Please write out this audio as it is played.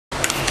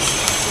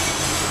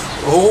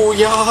Oh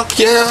yeah,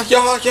 yeah,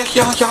 yeah, yeah,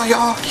 yeah, yeah,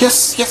 yeah.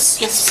 Yes,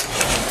 yes, yes.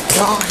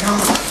 Yeah, yeah,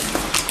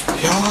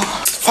 yeah.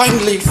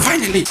 Finally,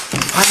 finally,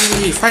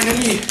 finally,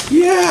 finally.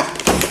 Yeah.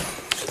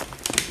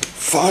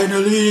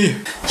 Finally.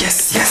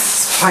 Yes,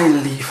 yes.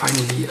 Finally,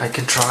 finally. I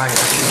can try. I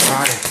can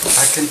try.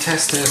 I can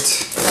test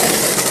it.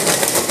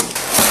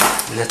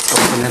 Let's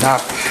open it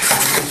up.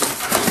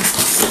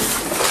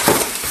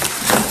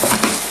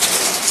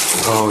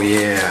 Oh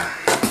yeah.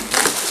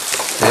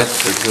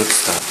 That's the good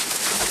stuff.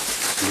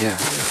 Yeah.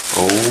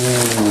 Oh.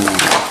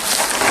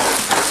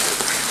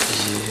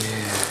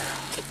 Yeah.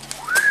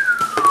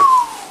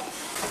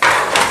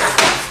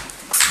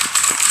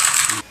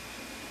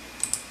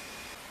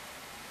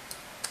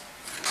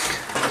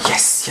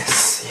 Yes,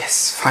 yes,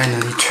 yes.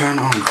 Finally turn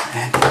on.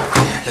 And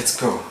yeah, let's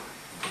go.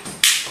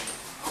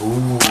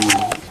 Ooh.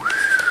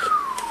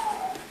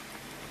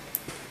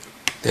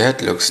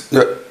 That looks...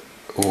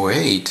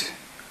 wait.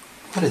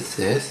 What is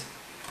this?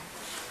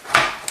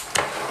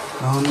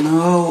 Oh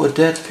no, a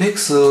dead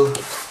pixel.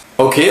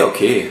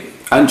 Okay,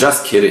 I'm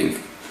just kidding.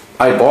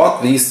 I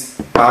bought these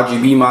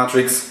RGB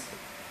Matrix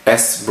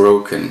as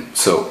broken,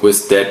 so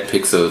with dead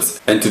pixels.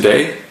 And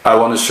today I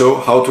want to show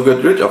how to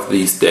get rid of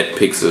these dead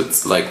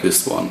pixels like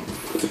this one.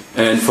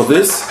 And for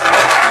this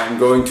I'm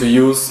going to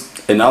use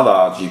another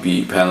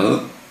RGB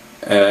panel,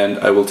 and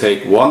I will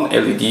take one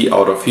LED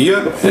out of here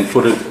and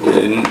put it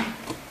in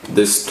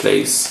this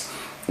place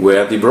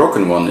where the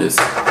broken one is.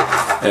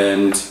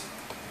 And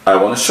I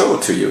want to show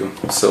it to you,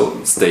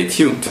 so stay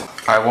tuned.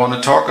 I want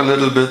to talk a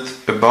little bit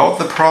about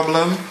the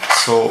problem.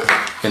 So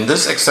in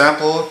this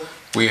example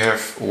we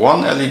have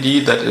one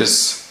LED that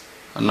is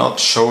not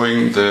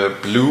showing the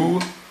blue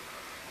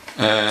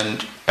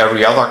and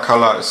every other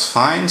color is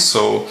fine,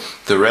 so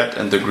the red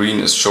and the green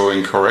is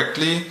showing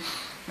correctly,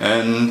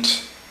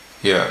 and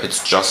yeah,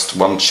 it's just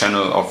one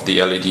channel of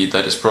the LED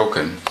that is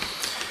broken.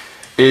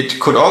 It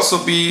could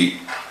also be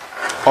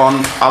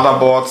on other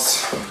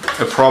boards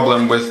a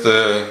problem with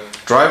the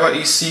driver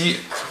EC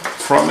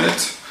from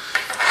it,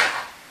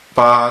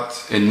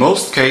 but in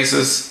most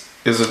cases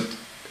is it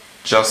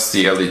just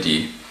the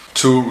LED.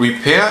 To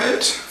repair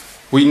it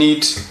we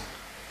need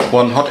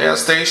one hot air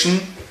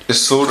station. A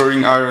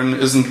soldering iron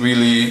isn't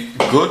really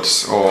good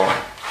or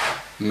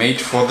made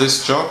for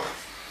this job,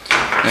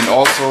 and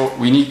also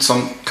we need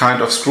some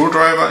kind of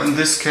screwdriver in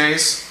this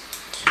case.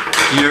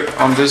 Here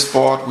on this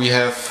board we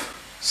have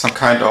some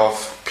kind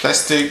of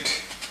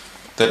plastic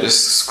that is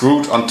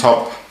screwed on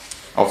top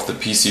of the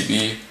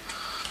PCB,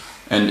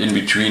 and in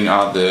between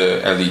are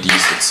the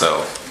LEDs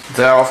itself.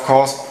 There are of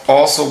course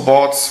also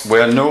boards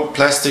where no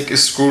plastic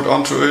is screwed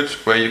onto it,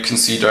 where you can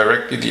see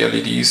directly the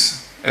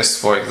LEDs, as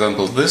for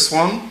example this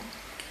one.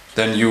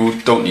 Then you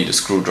don't need a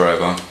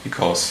screwdriver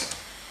because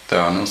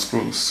there are no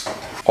screws.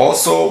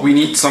 Also we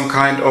need some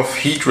kind of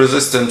heat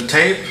resistant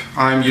tape.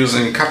 I'm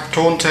using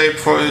Kapton tape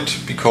for it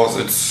because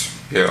it's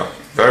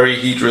very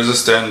heat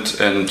resistant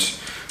and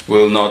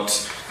will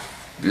not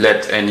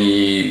let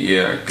any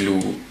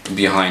glue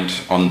behind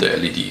on the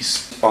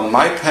LEDs. On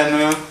my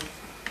panel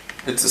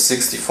it's a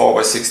 64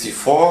 by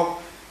 64.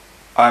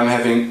 I'm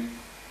having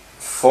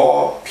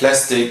 4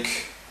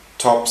 plastic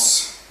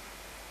tops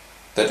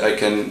that I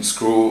can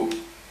screw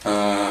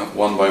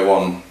one by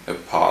one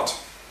apart.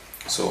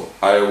 So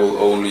I will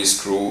only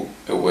screw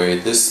away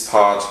this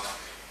part,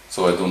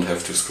 so I don't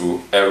have to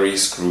screw every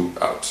screw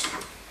out.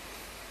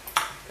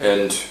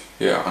 And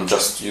yeah, I'm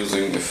just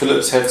using a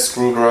Phillips head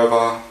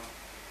screwdriver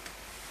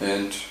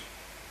and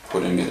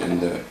putting it in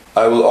there.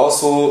 I will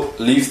also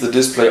leave the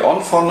display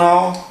on for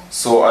now,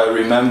 so I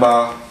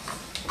remember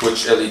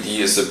which LED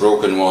is the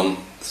broken one.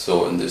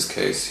 So in this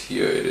case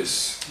here it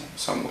is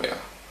somewhere.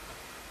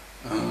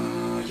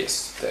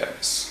 Yes, there it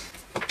is.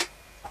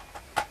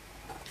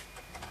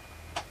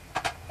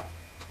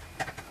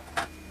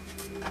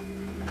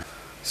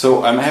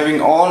 So I'm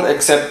having all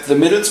except the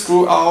middle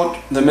screw out.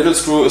 The middle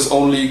screw is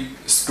only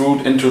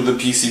screwed into the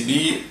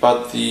PCB,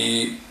 but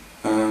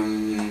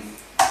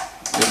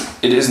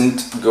it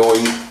isn't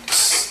going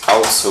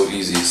out so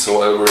easy.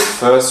 So I will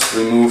first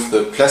remove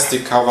the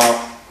plastic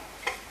cover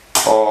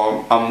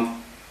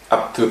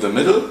up to the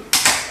middle,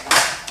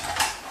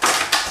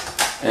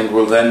 and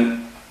will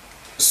then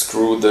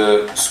screw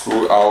the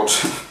screw out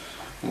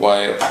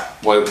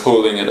while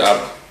pulling it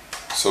up,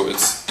 so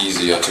it's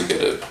easier to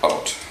get it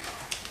out.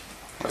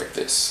 Like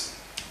this.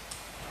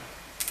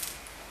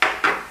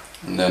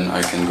 And then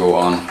I can go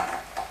on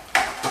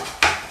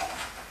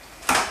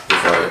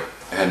if I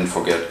hadn't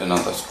forget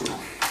another screw.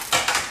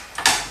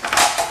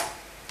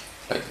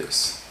 Like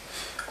this.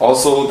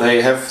 Also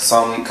they have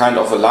some kind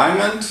of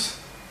alignment.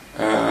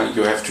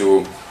 You have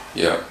to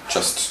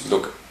just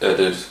look at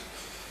it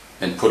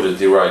and put it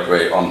the right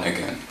way on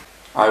again.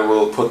 I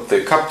will put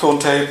the Kapton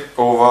tape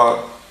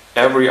over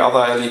every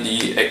other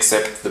LED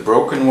except the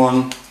broken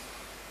one,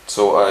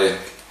 so I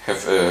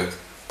have a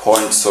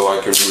point so I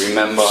can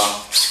remember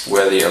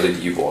where the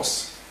LED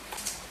was.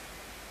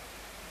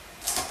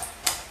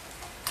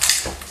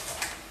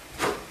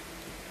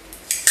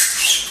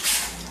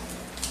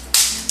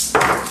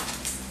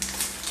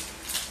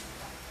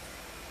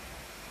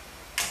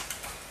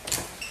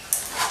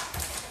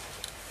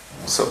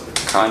 So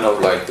kind of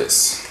like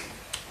this.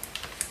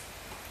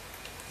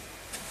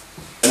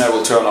 Then I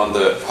will turn on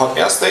the hot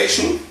air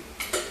station.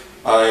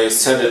 I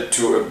set it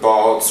to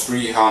about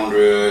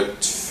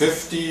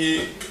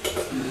 350,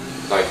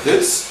 like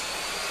this,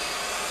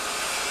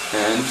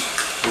 and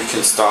we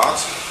can start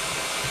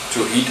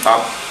to heat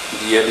up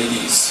the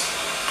LEDs,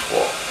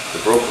 or the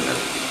broken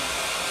LED.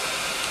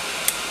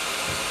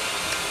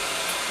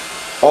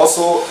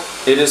 Also,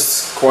 it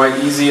is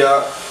quite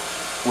easier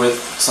with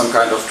some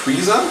kind of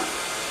tweezer,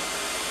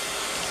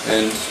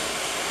 and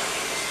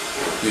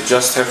you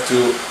just have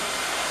to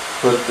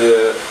put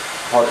the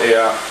hot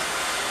air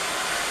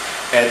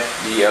at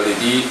the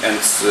LED and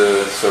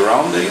the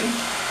surrounding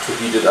to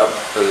heat it up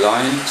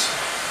aligned,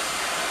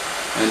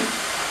 and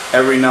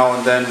every now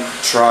and then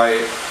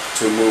try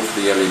to move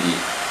the LED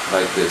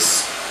like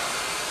this.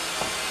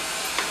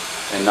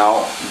 And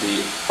now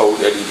the old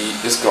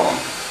LED is gone.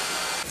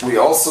 We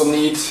also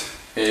need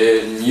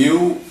a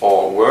new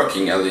or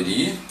working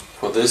LED.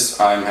 For this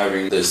I'm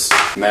having this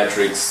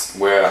matrix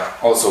where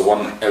also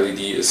one LED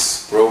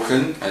is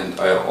broken, and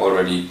I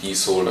already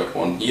desoldered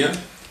one here.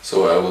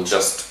 So I will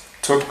just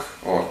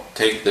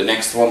take the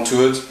next one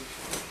to it.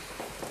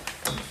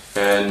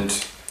 And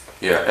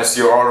yeah, as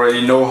you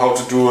already know how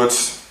to do it,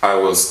 I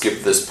will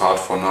skip this part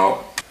for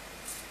now.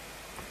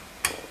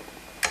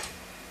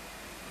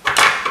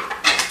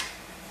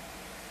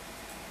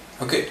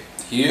 Okay,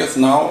 here's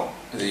now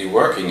the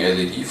working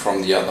LED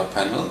from the other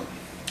panel,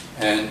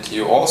 and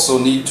you also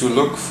need to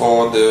look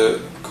for the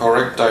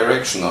correct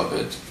direction of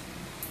it.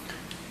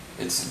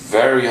 It's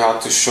very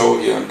hard to show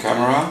here on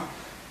camera,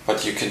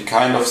 but you can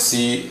kind of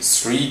see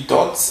 3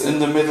 dots in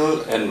the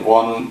middle and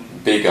one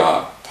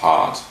bigger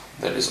part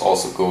that is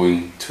also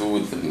going to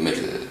the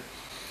middle.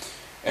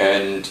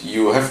 And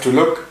you have to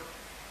look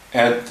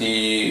at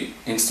the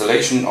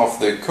installation of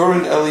the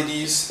current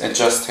LEDs and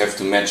just have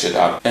to match it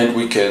up. And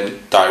we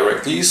can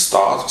directly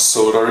start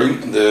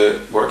soldering the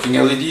working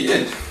LED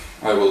in.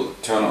 I will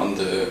turn on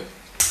the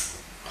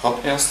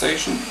hot air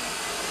station.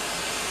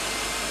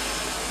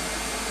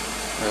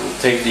 I will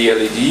take the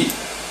LED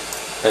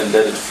and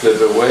let it flip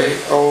away.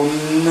 Oh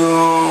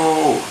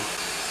no!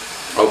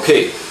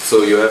 Okay,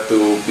 so you have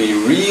to be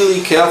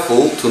really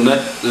careful to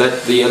not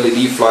let the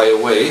LED fly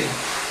away.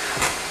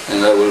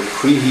 And I will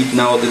preheat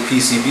now the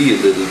PCB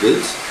a little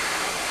bit.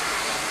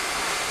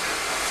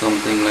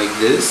 Something like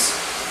this.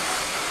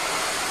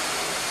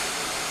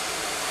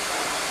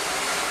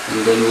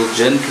 And then we'll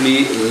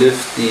gently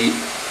lift the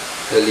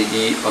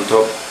LED on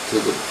top to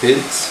the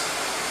pins.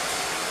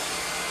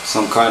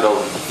 Some kind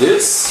of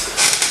this.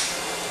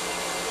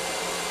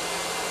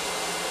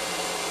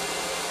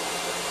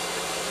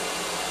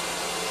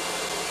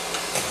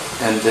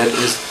 And that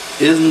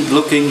isn't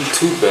looking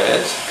too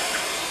bad.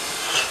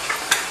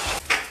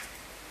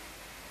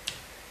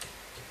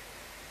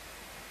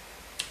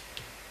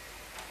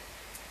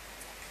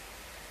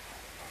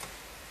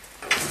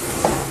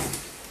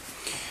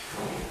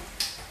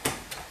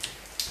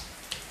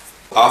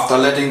 After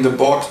letting the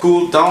board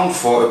cool down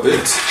for a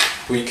bit,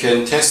 we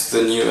can test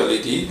the new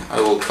LED.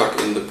 I will plug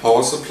in the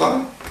power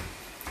supply,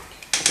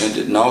 and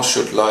it now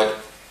should light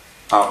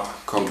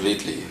up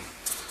completely.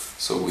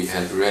 So we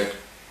had red,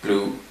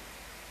 blue,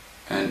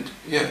 and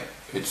yeah,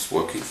 it's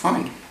working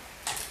fine.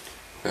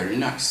 Very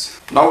nice.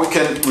 Now we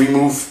can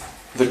remove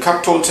the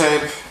cuptone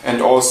tape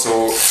and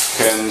also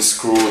can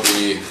screw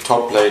the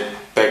top plate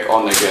back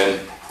on again,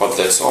 but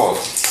that's all.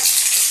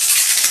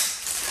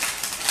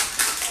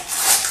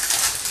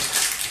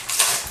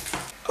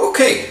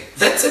 Okay,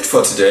 that's it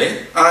for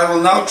today. I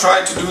will now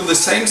try to do the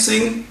same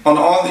thing on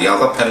all the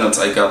other panels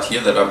I got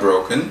here that are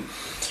broken.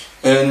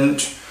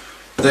 And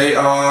they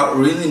are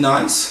really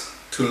nice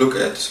to look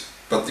at,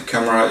 but the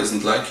camera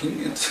isn't liking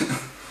it.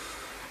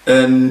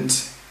 And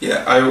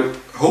yeah, I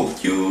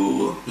hope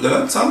you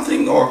learned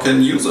something or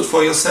can use it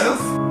for yourself.